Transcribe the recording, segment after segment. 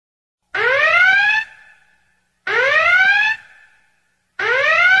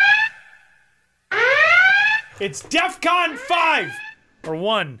It's DEFCON 5 or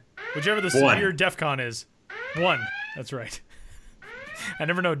 1, whichever the severe DEFCON is. 1. That's right. I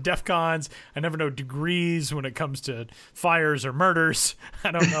never know DEFCONs. I never know degrees when it comes to fires or murders.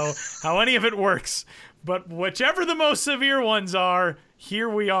 I don't know how any of it works. But whichever the most severe ones are, here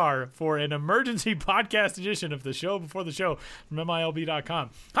we are for an emergency podcast edition of the show before the show from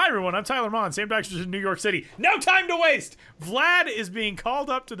MILB.com. Hi, everyone. I'm Tyler Mon, Sam Dykstra in New York City. No time to waste. Vlad is being called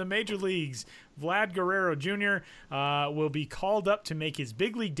up to the major leagues. Vlad Guerrero Jr. Will be called up to make his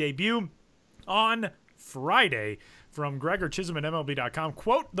big league debut on Friday. From Gregor Chisholm at MLB.com,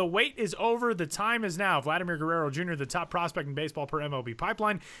 quote, "The wait is over. The time is now. Vladimir Guerrero Jr., the top prospect in baseball per MLB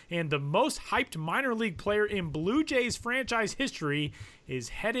Pipeline, and the most hyped minor league player in Blue Jays franchise history, is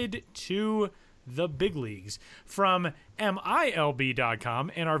headed to the big leagues." From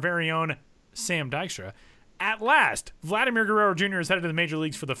MILB.com and our very own Sam Dykstra, "At last, Vladimir Guerrero Jr. is headed to the major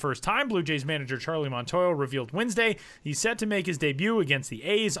leagues for the first time." Blue Jays manager Charlie Montoyo revealed Wednesday he's set to make his debut against the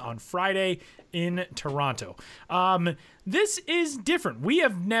A's on Friday in Toronto. This is different.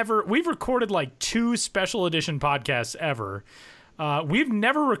 We've recorded like 2 special edition podcasts ever. We've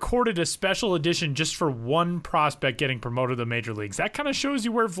never recorded a special edition just for one prospect getting promoted to the major leagues. That kind of shows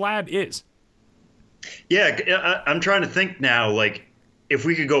you where Vlad is. Yeah, I'm trying to think now, like, if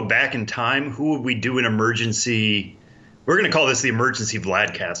we could go back in time, who would we do an emergency? We're going to call this the emergency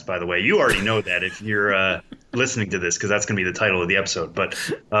Vladcast, by the way. You already know that if you're listening to this, because that's going to be the title of the episode. But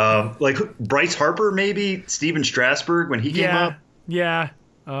like Bryce Harper, maybe Steven Strasburg when he came up. Yeah.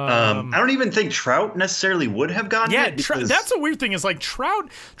 I don't even think Trout necessarily would have gotten it. Yeah, that's a weird thing. Is like Trout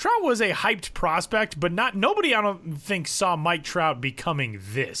was a hyped prospect, but nobody I don't think saw Mike Trout becoming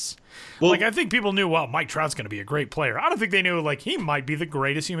this. Well, like I think people knew, well, Mike Trout's going to be a great player. I don't think they knew like he might be the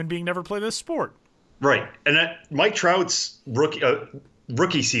greatest human being to ever play this sport. Right, and Mike Trout's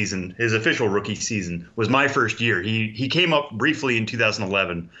rookie season, his official rookie season, was my first year. He came up briefly in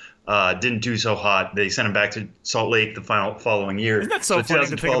 2011. Didn't do so hot. They sent him back to Salt Lake the following year. Isn't that so funny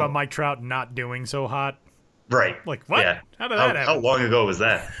to think about Mike Trout not doing so hot? Right. Like, what? Yeah. How did that happen? How long ago was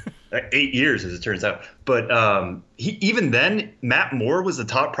that? 8 years, as it turns out. But even then, Matt Moore was the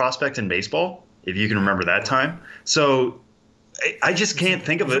top prospect in baseball, if you can remember that time. So I just can't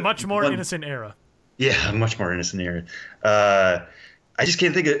think of it. A much more innocent era. Yeah, a much more innocent era. I just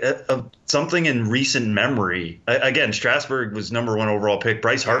can't think of something in recent memory. Again, Strasburg was number 1 overall pick.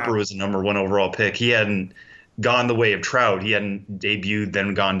 Bryce Harper was the number 1 overall pick. He hadn't gone the way of Trout. He hadn't debuted,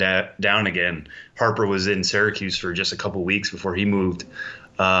 then gone down again. Harper was in Syracuse for just a couple weeks before he moved.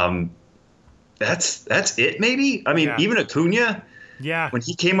 That's it, maybe? I mean, even Acuna, when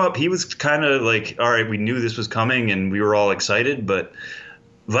he came up, he was kind of like, all right, we knew this was coming, and we were all excited, but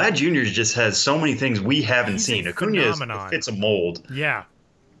Vlad Jr. just has so many things we haven't seen. Acuna fits a mold. Yeah.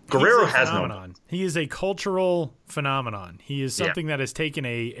 Guerrero has no. He is a cultural phenomenon. He is something that has taken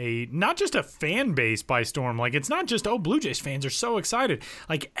a not just a fan base by storm. Like, it's not just, Blue Jays fans are so excited.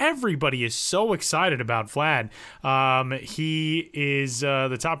 Like, everybody is so excited about Vlad. He is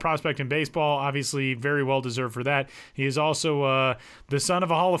the top prospect in baseball, obviously very well deserved for that. He is also the son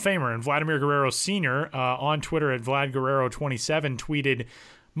of a Hall of Famer, and Vladimir Guerrero Sr. On Twitter at VladGuerrero27 tweeted,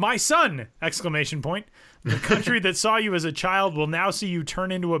 "My son! Exclamation point. The country that saw you as a child will now see you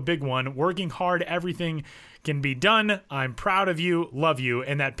turn into a big one. Working hard, everything can be done. I'm proud of you. Love you."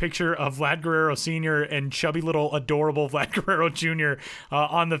 And that picture of Vlad Guerrero Sr. and chubby little adorable Vlad Guerrero Jr.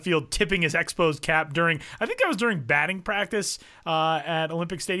 On the field tipping his exposed cap during batting practice at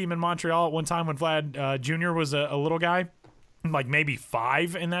Olympic Stadium in Montreal at one time when Vlad Jr. was a little guy. Like maybe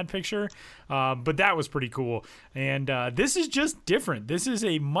 5 in that picture, but that was pretty cool. And this is just different. This is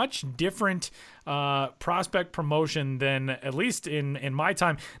a much different prospect promotion than, at least in my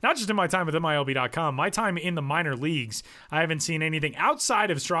time, not just in my time with MILB.com, my time in the minor leagues. I haven't seen anything outside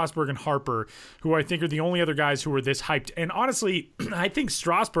of Strasburg and Harper, who I think are the only other guys who are this hyped. And honestly, I think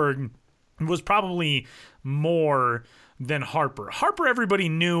Strasburg was probably more than Harper. Harper, everybody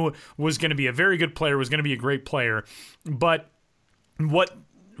knew was going to be a very good player, was going to be a great player. But what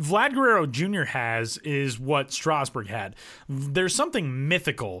Vlad Guerrero Jr. has is what Strasburg had. There's something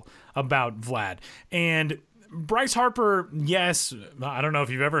mythical about Vlad. And Bryce Harper, yes, I don't know if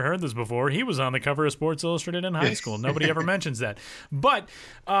you've ever heard this before. He was on the cover of Sports Illustrated in high school. Nobody ever mentions that. But,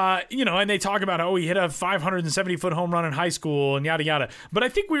 and they talk about, he hit a 570-foot home run in high school and yada, yada. But I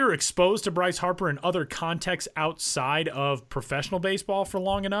think we were exposed to Bryce Harper in other contexts outside of professional baseball for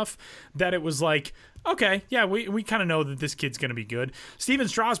long enough that it was like, okay, yeah, we kind of know that this kid's going to be good. Steven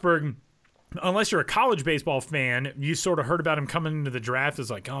Strasburg unless you're a college baseball fan, you sort of heard about him coming into the draft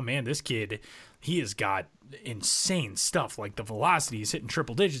as like, oh man, this kid, he has got insane stuff. Like the velocity, he's hitting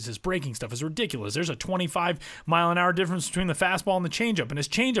triple digits. His breaking stuff is ridiculous. There's a 25-mile-an-hour difference between the fastball and the changeup, and his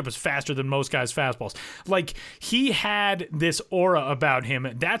changeup is faster than most guys' fastballs. Like, he had this aura about him.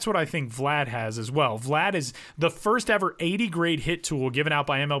 That's what I think Vlad has as well. Vlad is the first ever 80 grade hit tool given out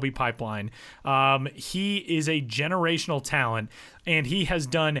by MLB Pipeline. He is a generational talent, and he has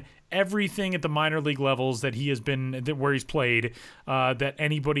done everything at the minor league levels that he has been, where he's played, that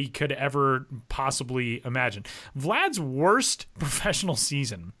anybody could ever possibly imagine. Vlad's worst professional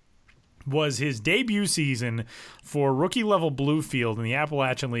season was his debut season for rookie-level Bluefield in the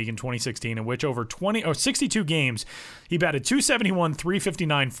Appalachian League in 2016, in which over 62 games, he batted .271, .359,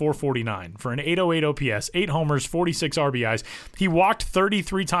 .449 for an .808 OPS, 8 homers, 46 RBIs. He walked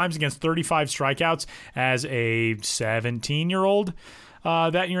 33 times against 35 strikeouts as a 17-year-old.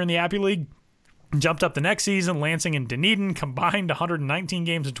 That year in the Appy League. Jumped up the next season. Lansing and Dunedin combined 119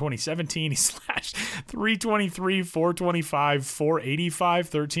 games in 2017. He slashed .323, .425, .485,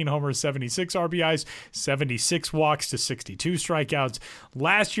 13 homers, 76 RBIs, 76 walks to 62 strikeouts.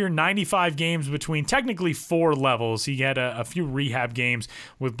 Last year, 95 games between technically 4 levels. He had a few rehab games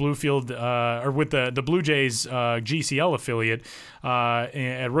with Bluefield, or with the Blue Jays GCL affiliate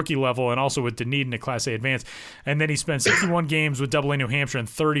at rookie level, and also with Dunedin at Class A Advanced. And then he spent 61 games with AA New Hampshire and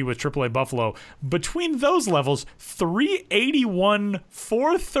 30 with AAA Buffalo. Between those levels, 381,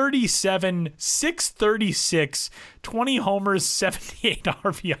 437, 636, 20 homers, 78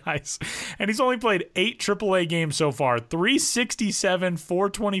 RBIs. And he's only played 8 AAA games so far. 367,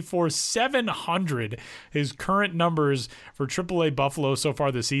 424, 700. His current numbers for AAA Buffalo so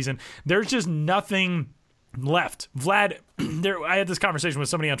far this season. There's just nothing left. Vlad, I had this conversation with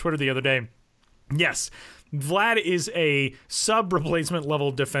somebody on Twitter the other day. Yes, Vlad is a sub-replacement level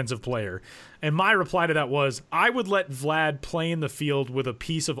defensive player. And my reply to that was, I would let Vlad play in the field with a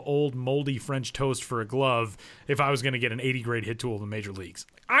piece of old moldy French toast for a glove if I was going to get an 80 grade hit tool in the major leagues.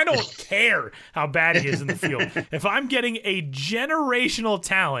 I don't care how bad he is in the field. If I'm getting a generational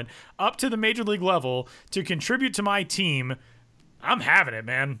talent up to the major league level to contribute to my team, I'm having it,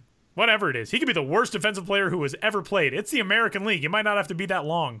 man. Whatever it is. He could be the worst defensive player who has ever played. It's the American League. It might not have to be that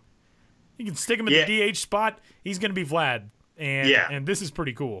long. You can stick him in the DH spot. He's going to be Vlad. And this is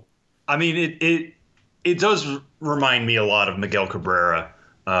pretty cool. I mean, it does remind me a lot of Miguel Cabrera,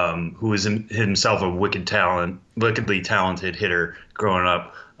 who is himself a wickedly talented hitter growing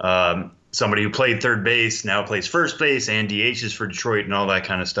up. Somebody who played third base, now plays first base, and DHs for Detroit and all that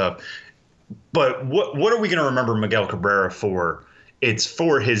kind of stuff. But what are we going to remember Miguel Cabrera for? It's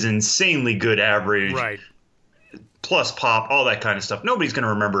for his insanely good average. Right. Plus pop, all that kind of stuff. Nobody's going to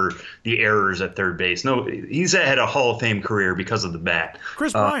remember the errors at third base. No, he's had a Hall of Fame career because of the bat.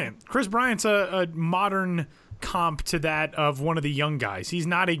 Chris Bryant. Chris Bryant's a modern comp to that of one of the young guys. He's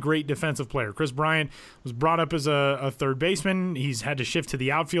not a great defensive player. Chris Bryant was brought up as a third baseman. He's had to shift to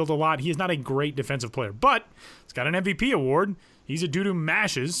the outfield a lot. He is not a great defensive player, but he's got an MVP award. He's a dude who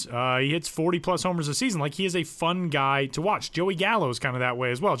mashes. He hits 40-plus homers a season. Like, he is a fun guy to watch. Joey Gallo is kind of that way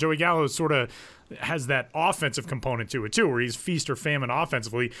as well. Joey Gallo sort of has that offensive component to it, too, where he's feast or famine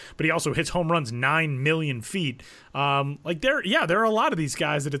offensively, but he also hits home runs 9 million feet. There are a lot of these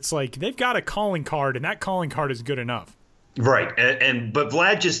guys that it's like they've got a calling card, and that calling card is good enough. Right. But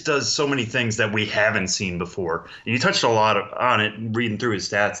Vlad just does so many things that we haven't seen before. And you touched a lot on it reading through his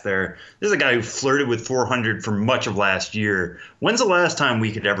stats there. This is a guy who flirted with 400 for much of last year. When's the last time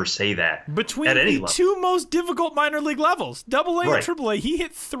we could ever say that? Between the two most difficult minor league levels, AA and AAA, he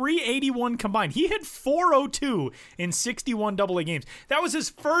hit 381 combined. He hit 402 in 61 AA games. That was his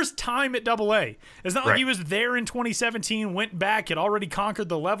first time at AA. It's not like he was there in 2017, went back, had already conquered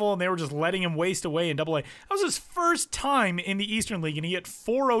the level, and they were just letting him waste away in AA. That was his first time in the Eastern League, and he hit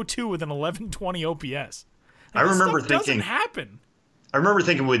 402 with an 1120 OPS. I remember thinking, doesn't happen. I remember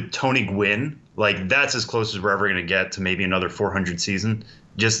thinking with Tony Gwynn, like, that's as close as we're ever going to get to maybe another 400 season.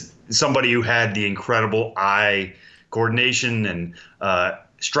 Just somebody who had the incredible eye coordination and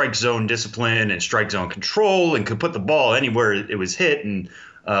strike zone discipline and strike zone control and could put the ball anywhere it was hit and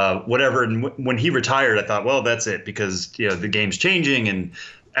whatever. And when he retired, I thought, well, that's it, because the game's changing and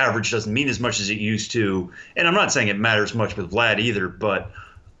average doesn't mean as much as it used to. And I'm not saying it matters much with Vlad either, but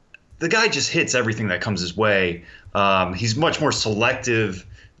the guy just hits everything that comes his way. He's much more selective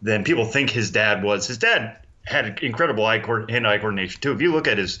than people think his dad was. His dad had incredible hand-eye coordination too. If you look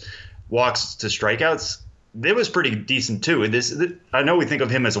at his walks to strikeouts, it was pretty decent too. I know we think of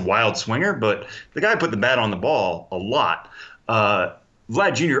him as a wild swinger, but the guy put the bat on the ball a lot.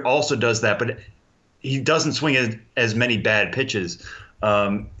 Vlad Jr. also does that, but he doesn't swing as many bad pitches.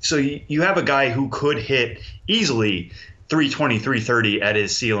 So you have a guy who could hit easily 320, 330 at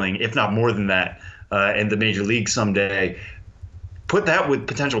his ceiling, if not more than that, in the major league someday. Put that with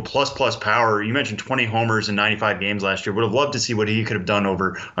potential plus power. You mentioned 20 homers in 95 games last year. Would have loved to see what he could have done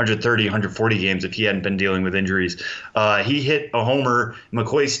over 130, 140 games if he hadn't been dealing with injuries. He hit a homer in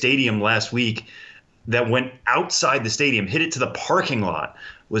McCoy Stadium last week that went outside the stadium, hit it to the parking lot.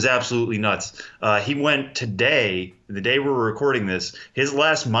 Was absolutely nuts. He went today, the day we're recording this, his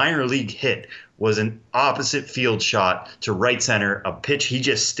last minor league hit was an opposite field shot to right center, a pitch he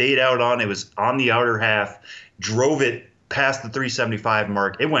just stayed out on. It was on the outer half, drove it past the 375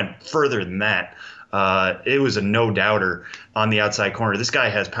 mark. It went further than that. It was a no-doubter on the outside corner. This guy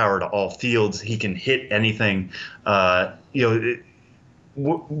has power to all fields. He can hit anything.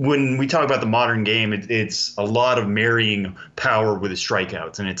 When we talk about the modern game, it's a lot of marrying power with his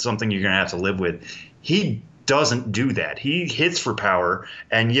strikeouts, and it's something you're going to have to live with. He doesn't do that. He hits for power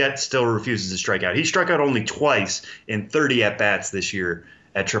and yet still refuses to strike out. He struck out only twice in 30 at-bats this year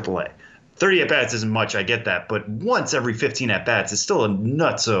at AAA. 30 at-bats isn't much, I get that, but once every 15 at-bats is still a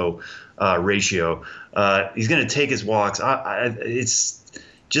nutso ratio. He's going to take his walks. It's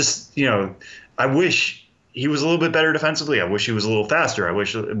just, I wish he was a little bit better defensively. I wish he was a little faster. I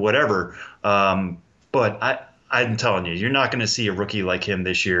wish whatever. But I'm telling you, you're not going to see a rookie like him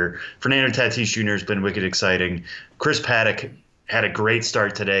this year. Fernando Tatis Jr. has been wicked exciting. Chris Paddock had a great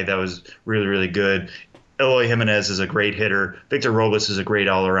start today. That was really, really good. Eloy Jimenez is a great hitter. Victor Robles is a great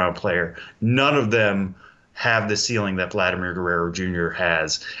all-around player. None of them have the ceiling that Vladimir Guerrero Jr.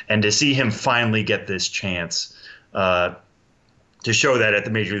 has. And to see him finally get this chance to show that at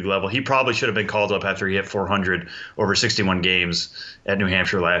the major league level, he probably should have been called up after he hit 400 over 61 games at New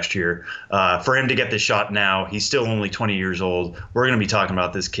Hampshire last year. For him to get this shot now, he's still only 20 years old. We're going to be talking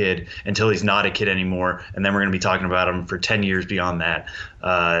about this kid until he's not a kid anymore, and then we're going to be talking about him for 10 years beyond that.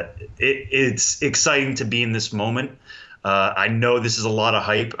 It's exciting to be in this moment. I know this is a lot of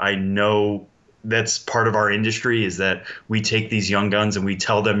hype. I know that's part of our industry, is that we take these young guns and we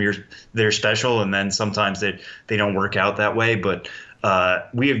tell them they're special, and then sometimes they don't work out that way. But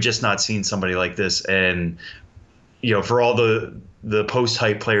we have just not seen somebody like this. And for all the post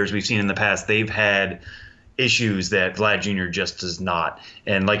hype players we've seen in the past, they've had issues that Vlad Jr. just does not.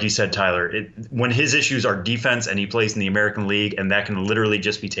 And like you said, Tyler, when his issues are defense and he plays in the American League, and that can literally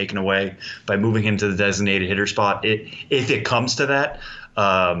just be taken away by moving him to the designated hitter spot, if it comes to that,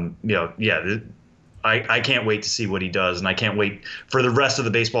 I can't wait to see what he does, and I can't wait for the rest of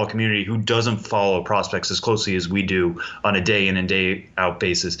the baseball community who doesn't follow prospects as closely as we do on a day in and day out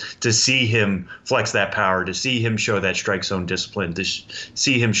basis to see him flex that power, to see him show that strike zone discipline, to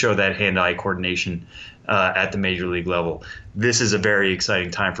see him show that hand-eye coordination at the major league level. This is a very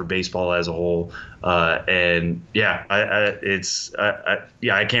exciting time for baseball as a whole, and I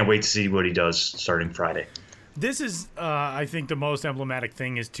can't wait to see what he does starting Friday. This is, I think, the most emblematic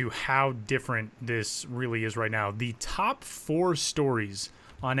thing as to how different this really is right now. The top 4 stories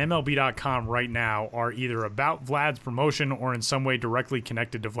on MLB.com right now are either about Vlad's promotion or in some way directly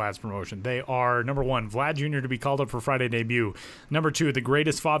connected to Vlad's promotion. They are, number 1, Vlad Jr. to be called up for Friday debut. Number 2, the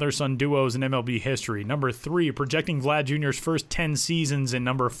greatest father-son duos in MLB history. Number 3, projecting Vlad Jr.'s first 10 seasons. And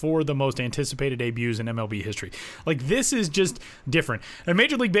number 4, the most anticipated debuts in MLB history. Like, this is just different. And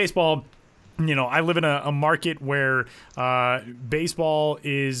Major League Baseball, I live in a market where baseball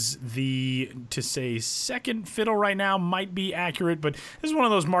is to say second fiddle right now might be accurate, but this is one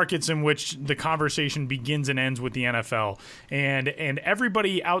of those markets in which the conversation begins and ends with the NFL. And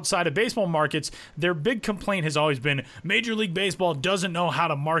everybody outside of baseball markets, their big complaint has always been Major League Baseball doesn't know how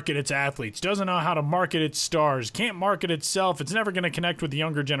to market its athletes, doesn't know how to market its stars, can't market itself. It's never going to connect with the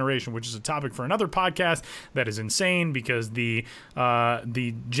younger generation, which is a topic for another podcast that is insane because the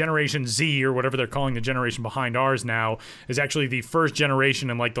Generation Z, or whatever they're calling the generation behind ours now, is actually the first generation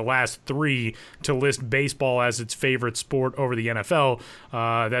in like the last 3 to list baseball as its favorite sport over the NFL.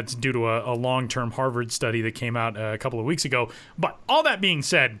 That's due to a long-term Harvard study that came out a couple of weeks ago. But all that being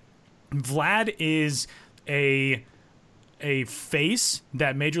said, Vlad is a face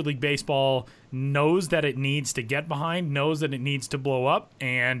that Major League Baseball knows that it needs to get behind, knows that it needs to blow up,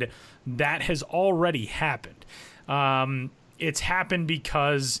 and that has already happened. It's happened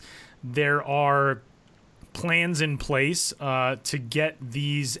because there are plans in place to get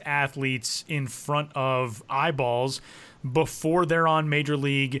these athletes in front of eyeballs before they're on major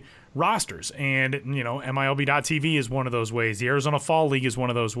league rosters. And, MILB.TV is one of those ways. The Arizona Fall League is one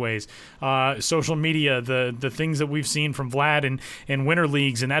of those ways. Social media, the things that we've seen from Vlad and winter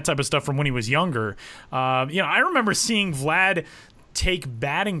leagues and that type of stuff from when he was younger. I remember seeing Vlad take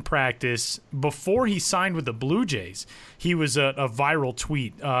batting practice before he signed with the Blue Jays. He was a viral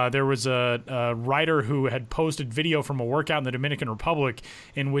tweet. There was a writer who had posted video from a workout in the Dominican Republic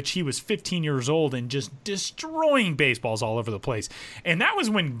in which he was 15 years old and just destroying baseballs all over the place. And that was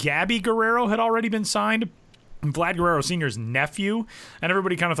when Gabby Guerrero had already been signed, Vlad Guerrero Sr.'s nephew, and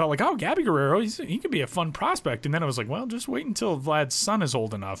everybody kind of thought like, oh, Gabby Guerrero, he could be a fun prospect. And then I was like, well, just wait until Vlad's son is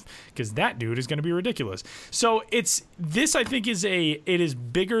old enough, because that dude is going to be ridiculous. So I think it is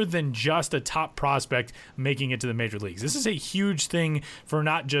bigger than just a top prospect making it to the major leagues. This is a huge thing for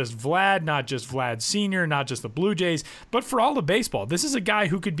not just Vlad, not just Vlad Sr., not just the Blue Jays, but for all of baseball. This is a guy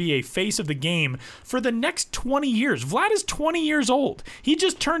who could be a face of the game for the next 20 years. Vlad is 20 years old. He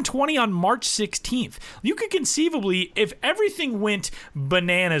just turned 20 on March 16th. You could conceivably, if everything went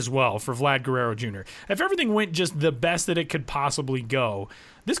bananas well for Vlad Guerrero Jr., if everything went just the best that it could possibly go,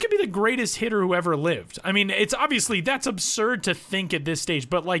 this could be the greatest hitter who ever lived. I mean, it's obviously, that's absurd to think at this stage,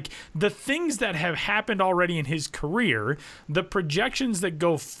 but like the things that have happened already in his career, the projections that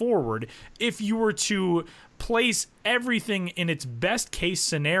go forward, if you were to place everything in its best case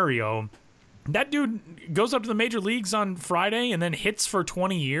scenario, that dude goes up to the major leagues on Friday and then hits for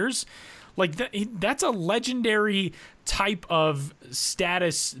 20 years. Like that's a legendary type of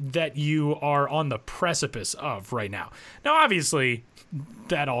status that you are on the precipice of right now. Now, obviously,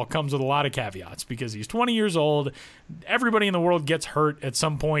 that all comes with a lot of caveats because he's 20 years old. Everybody in the world gets hurt at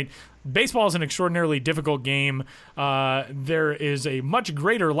some point. Baseball is an extraordinarily difficult game. There is a much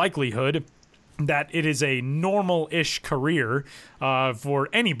greater likelihood that it is a normal-ish career for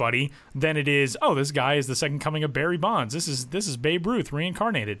anybody than it is, oh, this guy is the second coming of Barry Bonds. This is Babe Ruth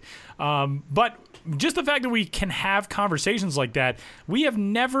reincarnated. But just the fact that we can have conversations like that, we have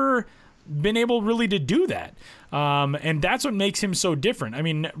never been able really to do that. And that's what makes him so different. I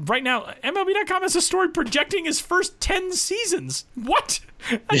mean, right now, MLB.com has a story projecting his first 10 seasons. What?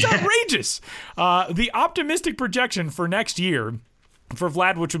 That's outrageous. The optimistic projection for next year for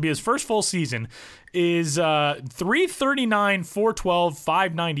Vlad, which would be his first full season, is 339, 412,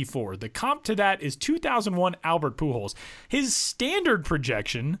 594. The comp to that is 2001 Albert Pujols. His standard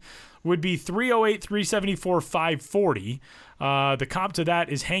projection would be 308, 374, 540. The comp to that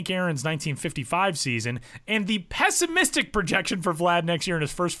is Hank Aaron's 1955 season. And the pessimistic projection for Vlad next year in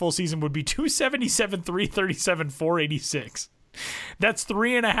his first full season would be 277, 337, 486. That's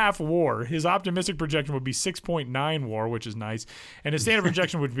 3.5 WAR. His optimistic projection would be 6.9 WAR, which is nice, and his standard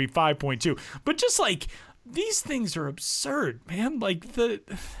projection would be 5.2. But just like these things are absurd, man. Like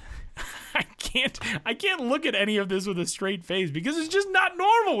I can't look at any of this with a straight face because it's just not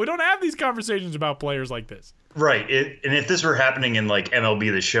normal. We don't have these conversations about players like this. Right. And if this were happening in like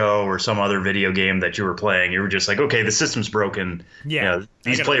MLB The Show or some other video game that you were playing, you were just like, okay, the system's broken. Yeah,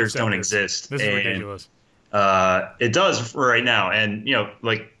 these players don't exist. This is ridiculous. It does for right now. And,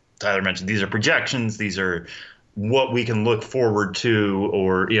 like Tyler mentioned, these are projections. These are what we can look forward to,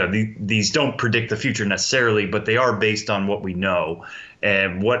 or, these don't predict the future necessarily, but they are based on what we know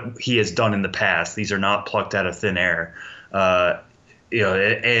and what he has done in the past. These are not plucked out of thin air. And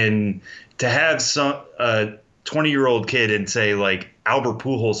to have a 20-year-old kid and say like Albert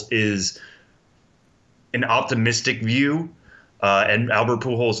Pujols is an optimistic view, and Albert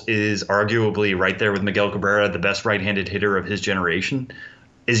Pujols is arguably right there with Miguel Cabrera, the best right-handed hitter of his generation,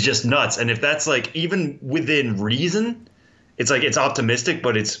 is just nuts. And if that's like even within reason, it's like it's optimistic,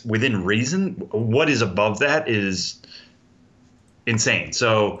 but it's within reason. What is above that is insane.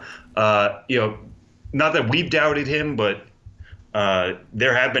 So, not that we've doubted him, but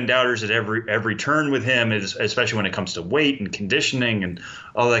there have been doubters at every turn with him, especially when it comes to weight and conditioning and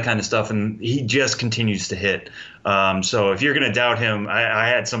all that kind of stuff. And he just continues to hit. So if you're going to doubt him, I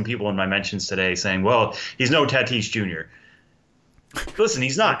had some people in my mentions today saying, well, he's no Tatis Jr. Listen,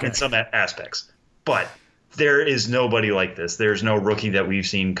 he's not in some aspects, but there is nobody like this. There's no rookie that we've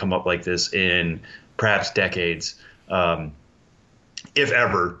seen come up like this in perhaps decades, if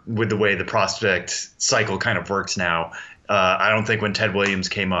ever, with the way the prospect cycle kind of works now. I don't think when Ted Williams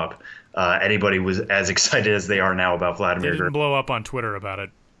came up, anybody was as excited as they are now about Vladimir. They didn't blow up on Twitter about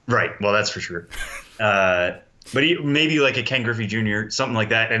it. Right. Well, that's for sure. But maybe like a Ken Griffey Jr., something like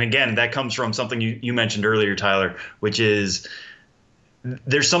that. And again, that comes from something you mentioned earlier, Tyler, which is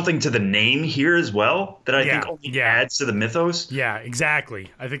there's something to the name here as well that I think only adds to the mythos. Yeah, exactly.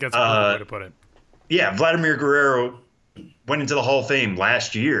 I think that's a good way to put it. Yeah, Vladimir Guerrero went into the Hall of Fame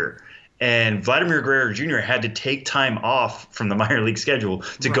last year. And Vladimir Guerrero Jr. had to take time off from the minor league schedule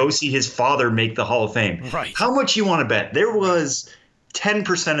to go see his father make the Hall of Fame. Right. How much you want to bet? There was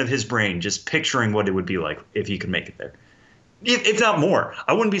 10% of his brain just picturing what it would be like if he could make it there. if not more.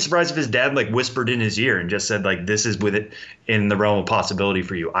 I wouldn't be surprised if his dad like whispered in his ear and just said like, this is with it in the realm of possibility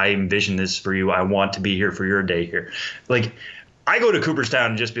for you. I envision this for you. I want to be here for your day here. Like, I go to Cooperstown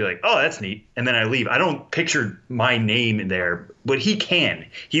and just be like, oh, that's neat. And then I leave. I don't picture my name in there, but he can.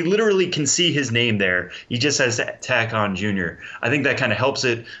 He literally can see his name there. He just has to tack on Junior. I think that kind of helps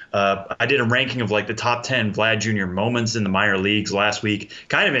it. I did a ranking of like the top 10 Vlad Jr. moments in the minor leagues last week,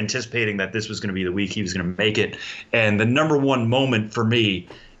 kind of anticipating that this was going to be the week he was going to make it. And the number one moment for me,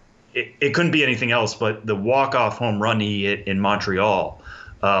 it couldn't be anything else but the walk-off home run he hit in Montreal.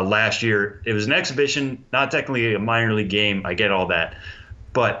 Last year. It was an exhibition, not technically a minor league game. I get all that.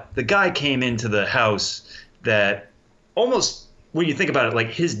 But the guy came into the house that almost, when you think about it,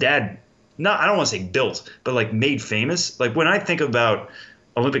 like his dad, I don't want to say built, but like made famous. Like when I think about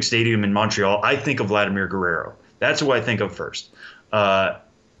Olympic Stadium in Montreal, I think of Vladimir Guerrero. That's who I think of first.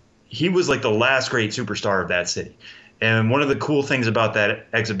 He was like the last great superstar of that city. And one of the cool things about that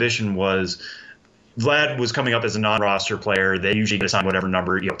exhibition was Vlad was coming up as a non-roster player. They usually assign whatever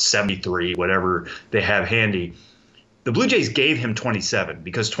number, 73, whatever they have handy. The Blue Jays gave him 27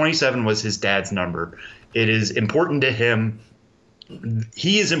 because 27 was his dad's number. It is important to him.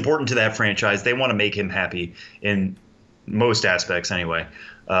 He is important to that franchise. They want to make him happy in most aspects anyway.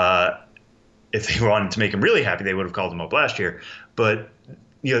 If they wanted to make him really happy, they would have called him up last year. But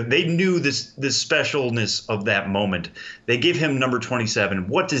they knew this specialness of that moment. They give him number 27.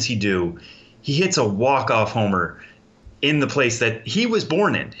 What does he do? He hits a walk-off homer in the place that he was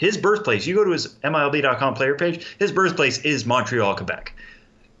born in, his birthplace. You go to his MILB.com player page, his birthplace is Montreal, Quebec.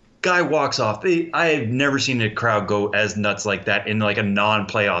 Guy walks off. I have never seen a crowd go as nuts like that in like a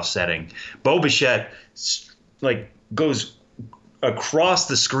non-playoff setting. Bo Bichette like goes across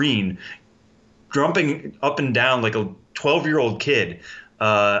the screen, jumping up and down like a 12-year-old kid.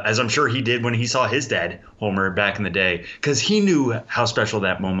 As I'm sure he did when he saw his dad homer back in the day, because he knew how special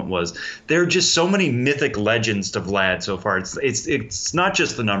that moment was. There are just so many mythic legends to Vlad so far. It's not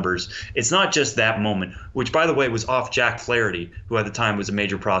just the numbers. It's not just that moment, which, by the way, was off Jack Flaherty, who at the time was a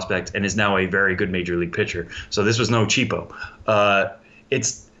major prospect and is now a very good major league pitcher. So this was no cheapo.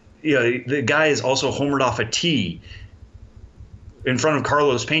 The guy is also homered off a tee in front of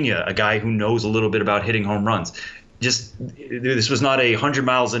Carlos Pena, a guy who knows a little bit about hitting home runs. This was not a 100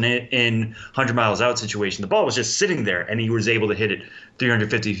 miles in, 100 miles out situation. The ball was just sitting there, and he was able to hit it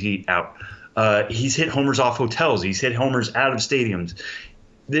 350 feet out. He's hit homers off hotels. He's hit homers out of stadiums.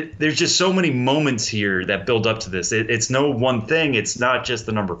 There's just so many moments here that build up to this. It's no one thing. It's not just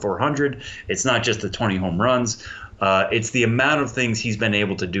the number 400. It's not just the 20 home runs. It's the amount of things he's been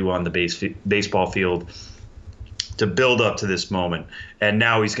able to do on the baseball field to build up to this moment. And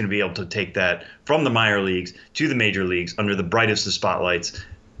now he's going to be able to take that from the minor leagues to the major leagues under the brightest of spotlights.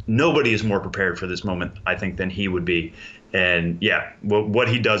 Nobody is more prepared for this moment, I think, than he would be. And yeah, what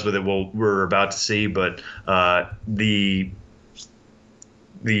he does with it, we're about to see. But the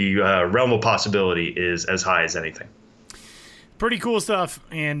realm of possibility is as high as anything. Pretty cool stuff,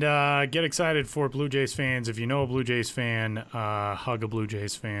 and get excited for Blue Jays fans. If you know a Blue Jays fan, hug a Blue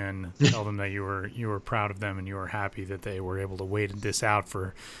Jays fan. Tell them that you were proud of them and you were happy that they were able to wait this out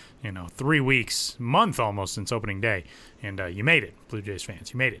for 3 weeks, month almost since opening day, and you made it, Blue Jays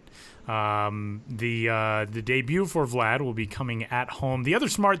fans. You made it. The debut for Vlad will be coming at home. The other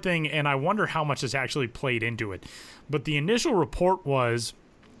smart thing, and I wonder how much this actually played into it, but the initial report was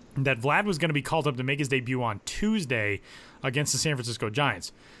that Vlad was going to be called up to make his debut on Tuesday against the San Francisco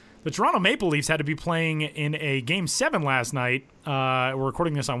Giants. The Toronto Maple Leafs had to be playing in a Game 7 last night. We're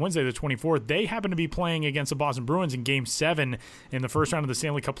recording this on Wednesday the 24th. They happened to be playing against the Boston Bruins in Game 7 in the first round of the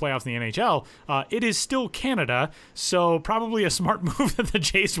Stanley Cup playoffs in the NHL. It is still Canada, so probably a smart move that the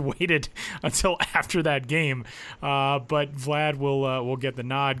Jays waited until after that game. But Vlad will get the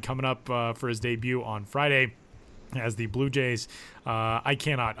nod coming up for his debut on Friday as the Blue Jays. I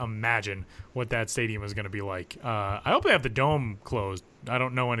cannot imagine what that stadium is going to be like. I hope they have the dome closed. I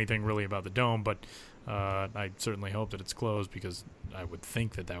don't know anything really about the dome, but I certainly hope that it's closed because I would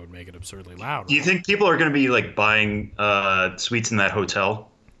think that would make it absurdly loud. Do you think people are going to be like buying suites in that hotel?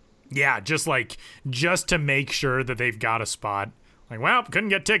 Yeah, just to make sure that they've got a spot. Like, well, couldn't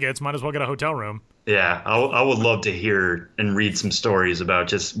get tickets, might as well get a hotel room. Yeah, I would love to hear and read some stories about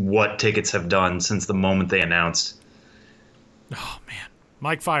just what tickets have done since the moment they announced. Oh, man.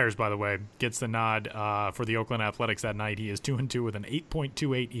 Mike Fiers, by the way, gets the nod for the Oakland Athletics that night. He is 2-2 with an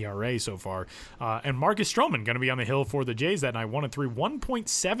 8.28 ERA so far. And Marcus Stroman going to be on the hill for the Jays that night, 1-3,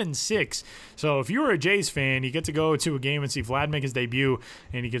 1.76. So if you were a Jays fan, you get to go to a game and see Vlad make his debut,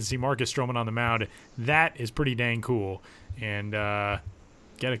 and you get to see Marcus Stroman on the mound. That is pretty dang cool. And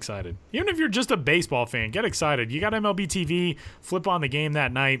Get excited. Even if you're just a baseball fan, get excited. You got MLB TV, flip on the game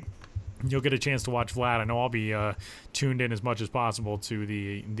that night. You'll get a chance to watch Vlad. I know I'll be tuned in as much as possible to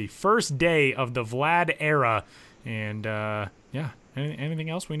the first day of the Vlad era. And, anything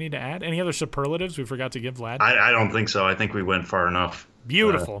else we need to add? Any other superlatives we forgot to give Vlad? I don't think so. I think we went far enough.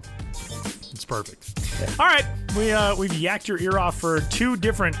 Beautiful. It's perfect. Yeah. All right. We've yacked your ear off for 2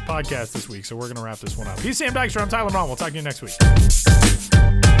 different podcasts this week, so we're going to wrap this one up. He's Sam Dykstra. I'm Tyler Braun. We'll talk to you next week.